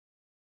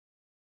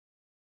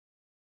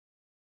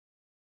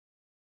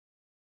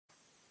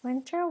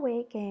Winter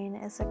weight gain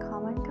is a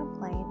common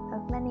complaint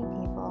of many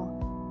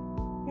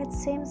people. It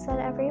seems that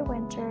every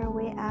winter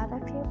we add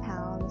a few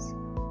pounds,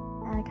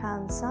 and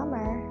come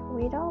summer,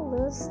 we don't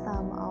lose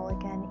them all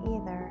again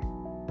either.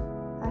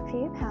 A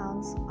few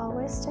pounds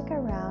always stick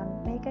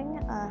around, making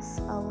us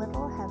a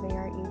little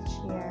heavier each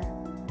year.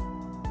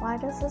 Why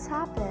does this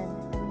happen,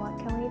 and what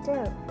can we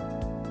do?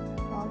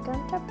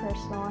 Welcome to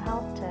Personal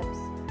Health Tips,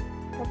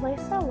 the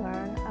place to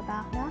learn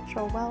about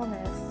natural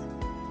wellness.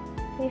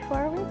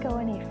 Before we go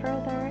any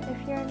further,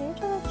 if you're new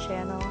to the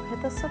channel,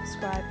 hit the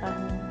subscribe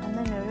button and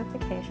the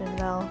notification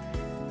bell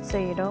so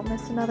you don't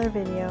miss another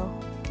video.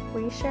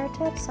 We share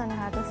tips on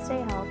how to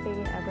stay healthy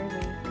every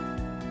week.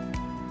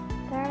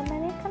 There are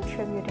many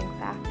contributing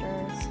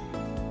factors.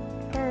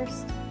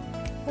 First,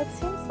 it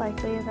seems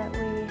likely that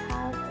we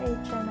have a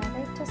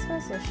genetic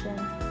disposition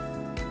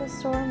to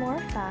store more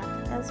fat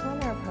as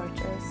winter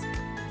approaches.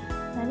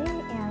 Many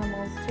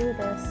animals do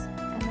this,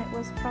 and it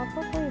was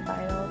probably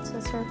vital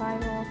to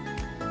survival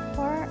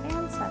for our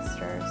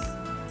ancestors.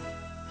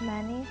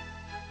 Many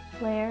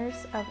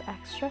layers of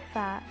extra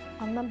fat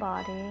on the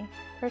body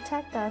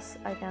protect us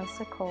against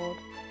the cold,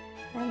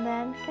 and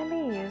then can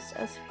be used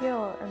as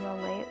fuel in the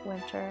late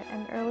winter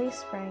and early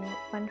spring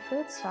when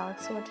food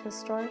stocks would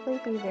historically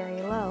be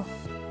very low.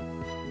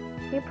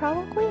 You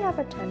probably have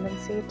a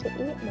tendency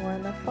to eat more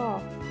in the fall,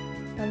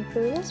 when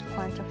food is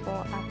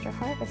plentiful after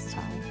harvest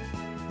time,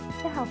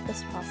 to help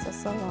this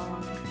process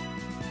along.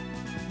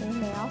 We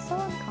may also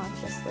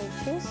unconsciously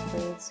choose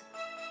foods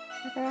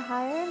that are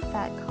higher in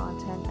fat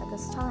content at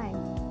this time.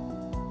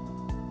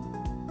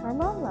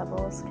 Hormone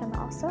levels can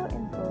also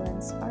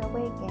influence our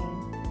weight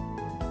gain.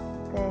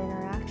 The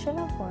interaction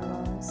of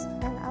hormones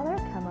and other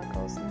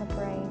chemicals in the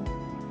brain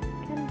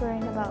can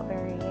bring about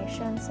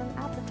variations in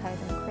appetite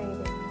and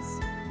cravings.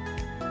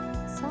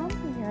 Some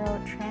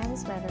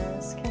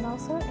neurotransmitters can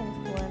also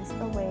influence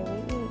the way we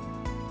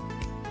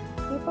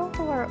eat. People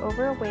who are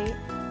overweight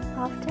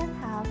often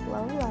have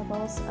low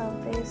levels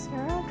of these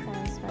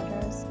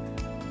neurotransmitters,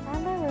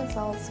 and the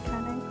results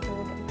can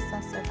include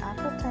excessive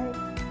appetite,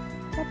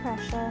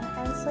 depression,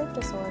 and sleep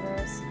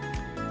disorders.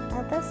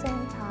 At the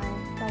same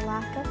time, the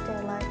lack of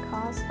daylight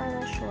caused by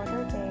the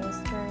shorter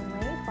days during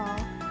late fall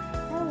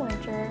and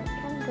winter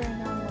can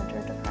bring on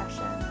winter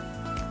depression.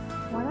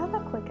 One of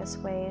the quickest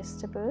ways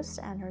to boost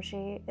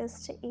energy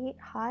is to eat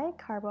high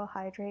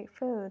carbohydrate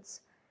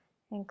foods,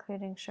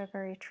 including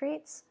sugary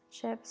treats,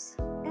 chips,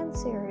 and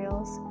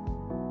cereals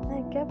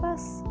that give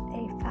us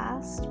a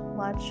fast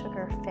blood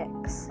sugar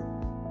fix.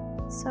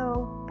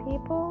 So,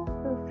 people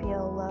who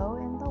feel low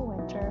in the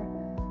winter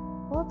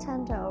will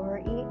tend to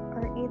overeat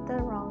or eat the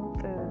wrong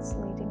foods,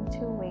 leading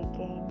to weight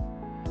gain,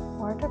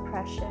 more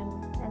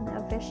depression, and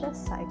a vicious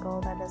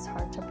cycle that is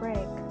hard to break.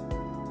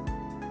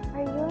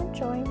 Are you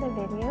enjoying the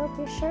video?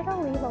 Be sure to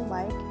leave a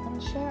like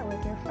and share it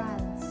with your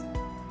friends.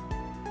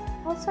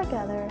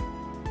 Altogether,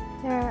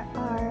 there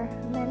are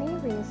many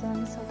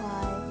reasons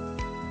why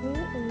we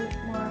eat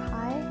more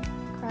high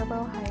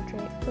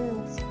carbohydrate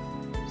foods,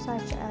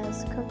 such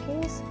as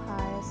cookies,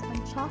 pies,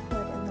 and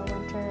chocolate in the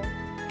winter.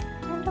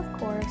 And of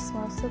course,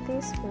 most of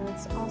these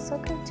foods also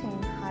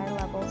contain high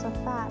levels of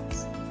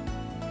fats.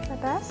 The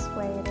best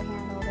way to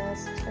handle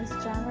this is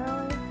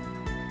generally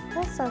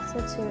to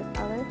substitute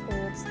other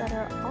foods that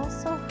are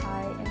also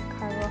high in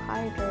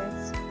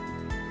carbohydrates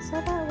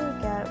so that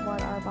we get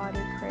what our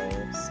body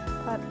craves,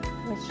 but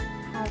which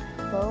have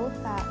low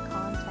fat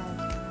content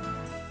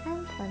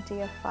and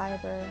plenty of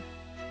fiber.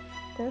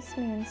 This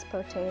means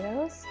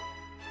potatoes,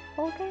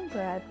 whole grain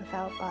bread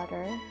without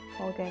butter,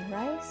 whole grain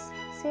rice,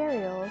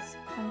 cereals,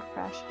 and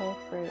fresh whole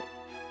fruit.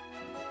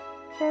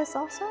 It is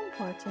also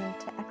important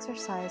to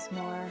exercise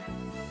more.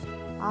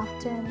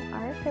 Often,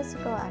 our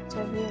physical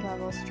activity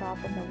levels drop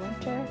in the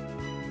winter,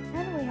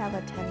 and we have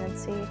a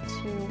tendency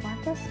to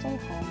want to stay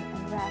home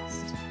and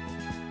rest.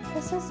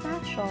 This is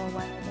natural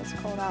when it is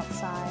cold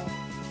outside,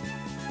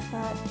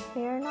 but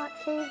we are not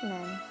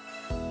cavemen.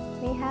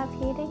 We have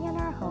heating in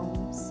our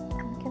homes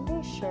and can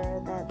be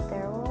sure that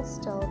there will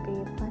still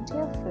be plenty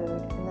of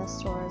food in the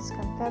stores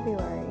come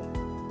February.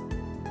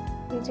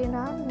 We do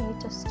not need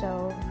to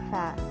stove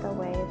fat the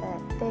way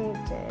that Dave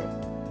did.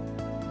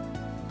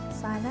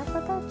 Sign up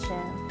with a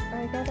gym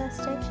or get a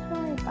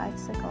stationary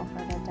bicycle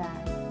for the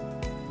day.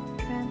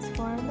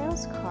 Transform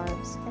those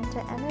carbs into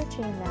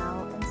energy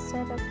now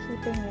instead of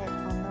keeping it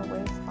on the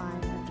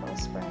waistline until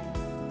spring.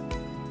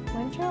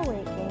 Winter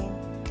weight gain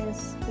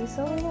is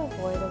easily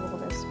avoidable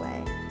this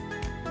way.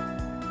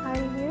 How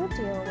do you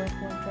deal with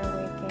winter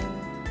weight gain?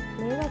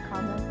 Leave a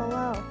comment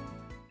below.